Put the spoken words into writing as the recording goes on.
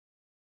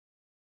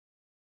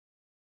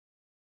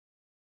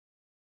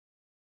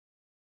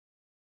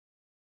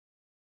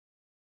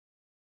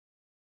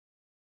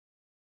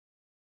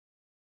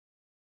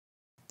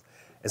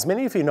As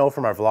many of you know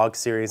from our vlog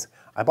series,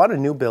 I bought a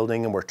new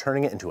building and we're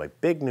turning it into a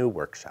big new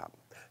workshop.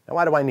 Now,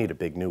 why do I need a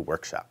big new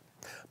workshop?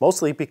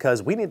 Mostly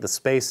because we need the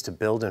space to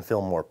build and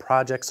film more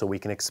projects so we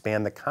can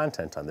expand the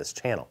content on this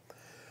channel.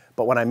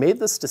 But when I made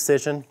this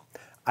decision,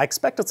 I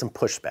expected some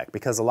pushback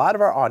because a lot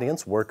of our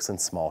audience works in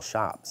small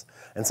shops.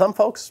 And some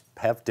folks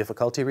have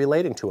difficulty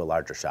relating to a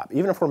larger shop,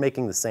 even if we're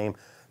making the same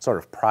sort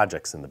of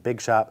projects in the big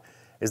shop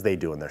as they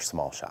do in their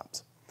small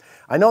shops.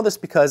 I know this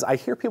because I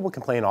hear people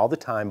complain all the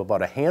time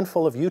about a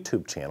handful of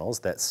YouTube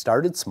channels that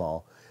started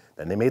small,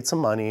 then they made some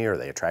money or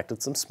they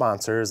attracted some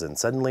sponsors, and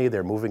suddenly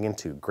they're moving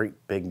into great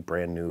big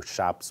brand new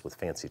shops with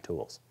fancy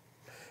tools.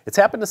 It's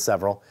happened to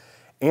several,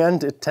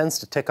 and it tends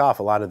to tick off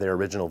a lot of their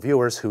original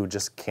viewers who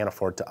just can't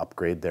afford to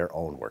upgrade their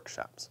own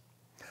workshops.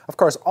 Of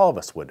course, all of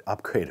us would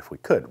upgrade if we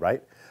could,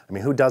 right? I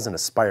mean, who doesn't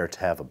aspire to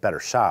have a better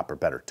shop or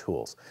better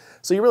tools?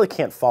 So you really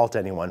can't fault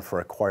anyone for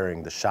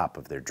acquiring the shop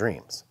of their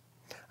dreams.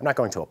 I'm not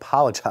going to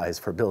apologize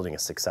for building a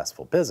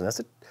successful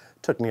business. It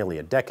took nearly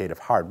a decade of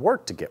hard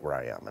work to get where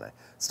I am, and I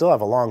still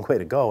have a long way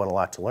to go and a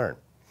lot to learn.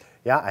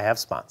 Yeah, I have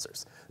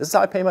sponsors. This is how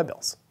I pay my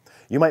bills.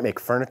 You might make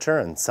furniture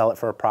and sell it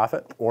for a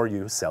profit, or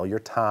you sell your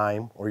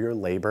time or your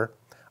labor.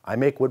 I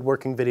make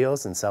woodworking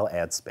videos and sell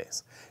ad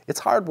space. It's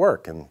hard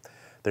work, and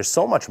there's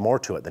so much more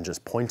to it than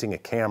just pointing a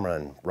camera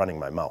and running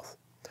my mouth.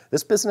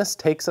 This business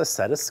takes a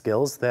set of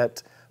skills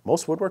that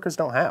most woodworkers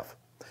don't have,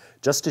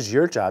 just as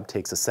your job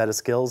takes a set of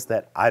skills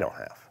that I don't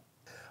have.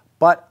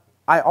 But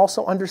I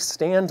also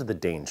understand the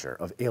danger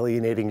of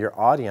alienating your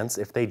audience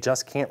if they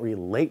just can't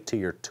relate to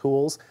your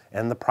tools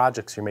and the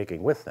projects you're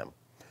making with them.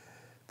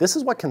 This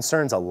is what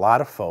concerns a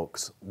lot of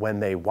folks when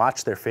they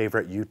watch their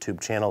favorite YouTube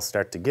channels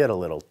start to get a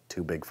little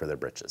too big for their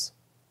britches.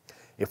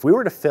 If we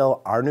were to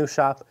fill our new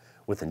shop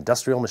with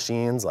industrial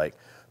machines like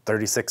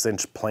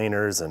 36-inch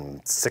planers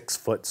and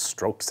 6-foot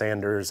stroke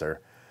sanders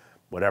or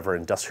whatever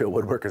industrial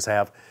woodworkers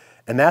have,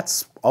 and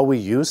that's all we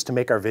use to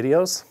make our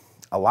videos,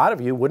 a lot of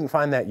you wouldn't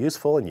find that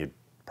useful and you'd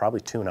probably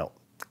tune out.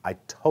 I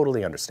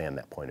totally understand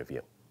that point of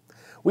view.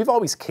 We've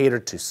always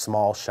catered to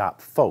small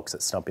shop folks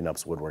at Stumpy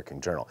Nubs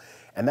Woodworking Journal,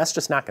 and that's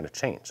just not going to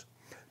change.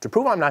 To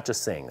prove I'm not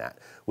just saying that,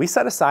 we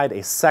set aside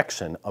a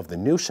section of the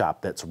new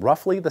shop that's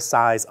roughly the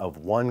size of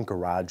one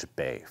garage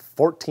bay,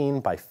 14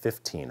 by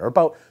 15, or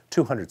about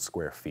 200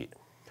 square feet.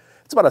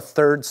 It's about a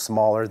third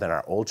smaller than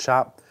our old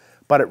shop,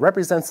 but it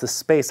represents the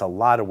space a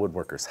lot of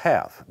woodworkers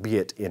have, be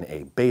it in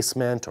a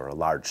basement or a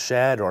large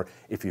shed, or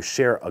if you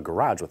share a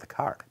garage with a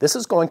car. This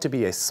is going to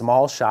be a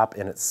small shop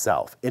in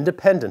itself,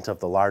 independent of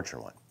the larger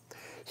one.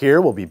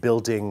 Here we'll be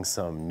building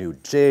some new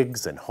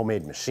jigs and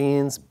homemade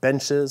machines,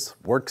 benches,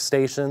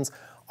 workstations,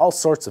 all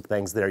sorts of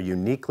things that are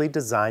uniquely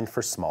designed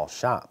for small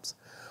shops.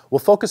 We'll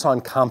focus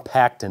on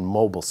compact and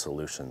mobile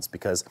solutions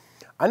because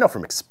I know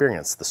from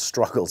experience the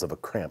struggles of a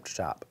cramped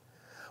shop.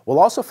 We'll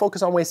also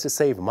focus on ways to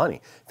save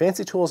money.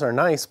 Fancy tools are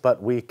nice,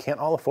 but we can't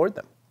all afford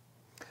them.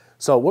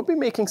 So we'll be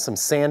making some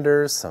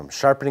sanders, some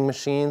sharpening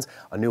machines,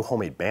 a new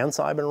homemade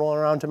bandsaw I've been rolling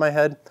around in my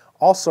head,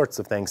 all sorts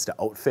of things to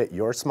outfit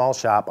your small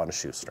shop on a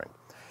shoestring.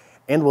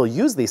 And we'll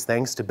use these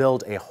things to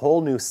build a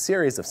whole new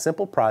series of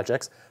simple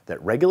projects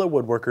that regular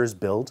woodworkers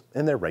build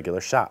in their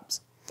regular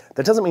shops.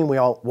 That doesn't mean we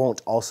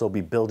won't also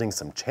be building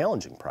some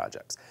challenging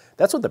projects.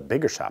 That's what the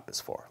bigger shop is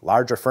for,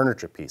 larger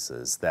furniture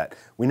pieces that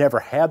we never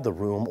had the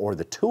room or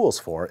the tools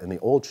for in the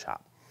old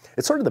shop.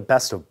 It's sort of the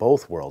best of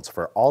both worlds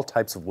for all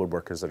types of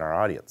woodworkers in our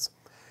audience.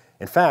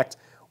 In fact,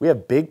 we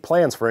have big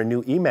plans for a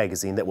new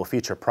e-magazine that will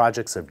feature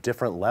projects of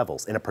different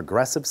levels in a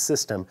progressive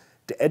system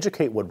to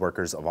educate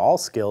woodworkers of all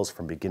skills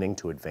from beginning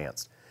to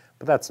advanced.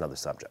 But that's another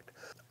subject.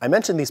 I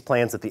mentioned these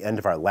plans at the end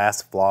of our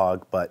last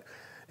vlog, but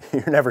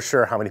you're never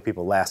sure how many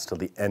people last till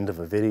the end of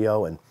a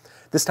video, and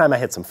this time I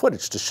had some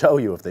footage to show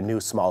you of the new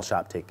small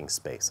shop taking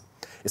space.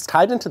 It's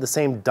tied into the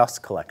same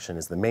dust collection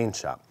as the main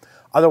shop.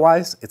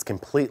 Otherwise, it's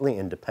completely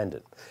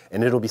independent,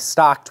 and it'll be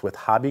stocked with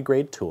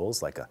hobby-grade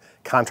tools like a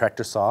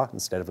contractor saw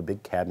instead of a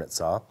big cabinet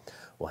saw.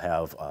 We'll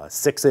have a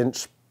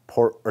 6-inch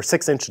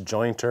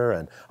jointer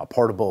and a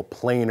portable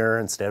planer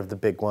instead of the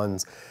big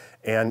ones.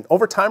 And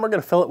over time, we're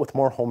going to fill it with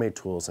more homemade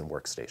tools and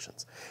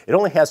workstations. It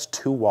only has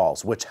 2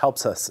 walls, which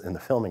helps us in the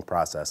filming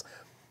process.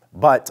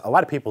 But a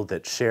lot of people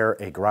that share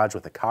a garage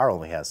with a car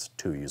only has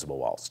 2 usable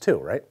walls too,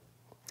 right?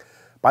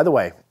 By the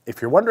way, if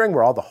you're wondering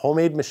where all the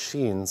homemade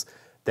machines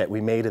that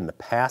we made in the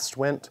past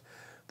went,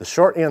 the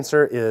short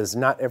answer is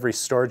not every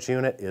storage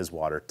unit is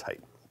watertight.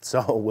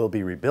 So we'll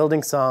be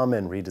rebuilding some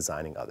and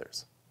redesigning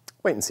others.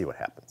 Wait and see what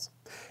happens.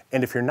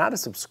 And if you're not a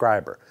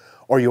subscriber,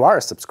 or you are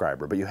a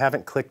subscriber, but you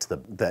haven't clicked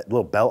that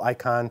little bell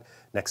icon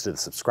next to the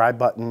subscribe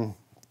button,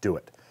 do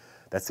it.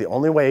 That's the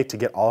only way to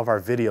get all of our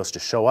videos to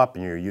show up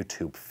in your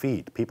YouTube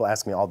feed. People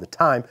ask me all the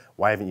time,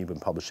 why haven't you been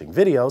publishing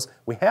videos?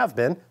 We have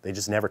been, they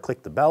just never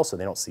click the bell so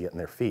they don't see it in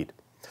their feed.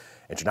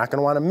 And you're not going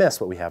to want to miss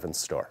what we have in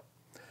store.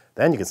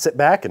 Then you can sit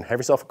back and have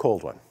yourself a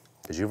cold one,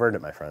 because you've earned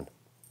it, my friend.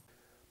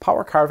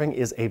 Power carving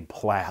is a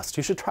blast.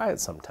 You should try it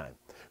sometime.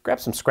 Grab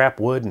some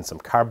scrap wood and some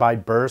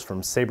carbide burrs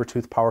from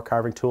Sabertooth power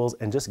carving tools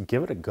and just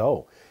give it a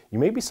go. You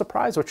may be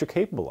surprised what you're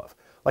capable of,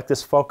 like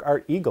this folk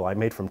art eagle I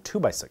made from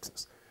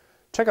 2x6s.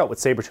 Check out what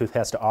Sabertooth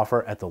has to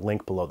offer at the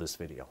link below this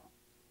video.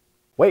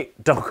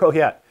 Wait, don't go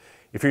yet.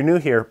 If you're new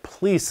here,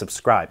 please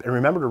subscribe and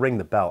remember to ring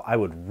the bell. I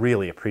would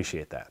really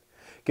appreciate that.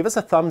 Give us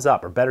a thumbs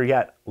up, or better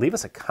yet, leave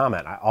us a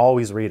comment. I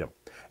always read them.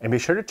 And be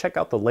sure to check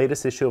out the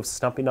latest issue of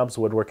Stumpy Nubs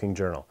Woodworking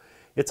Journal.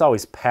 It's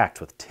always packed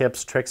with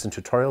tips, tricks, and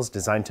tutorials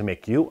designed to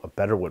make you a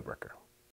better woodworker.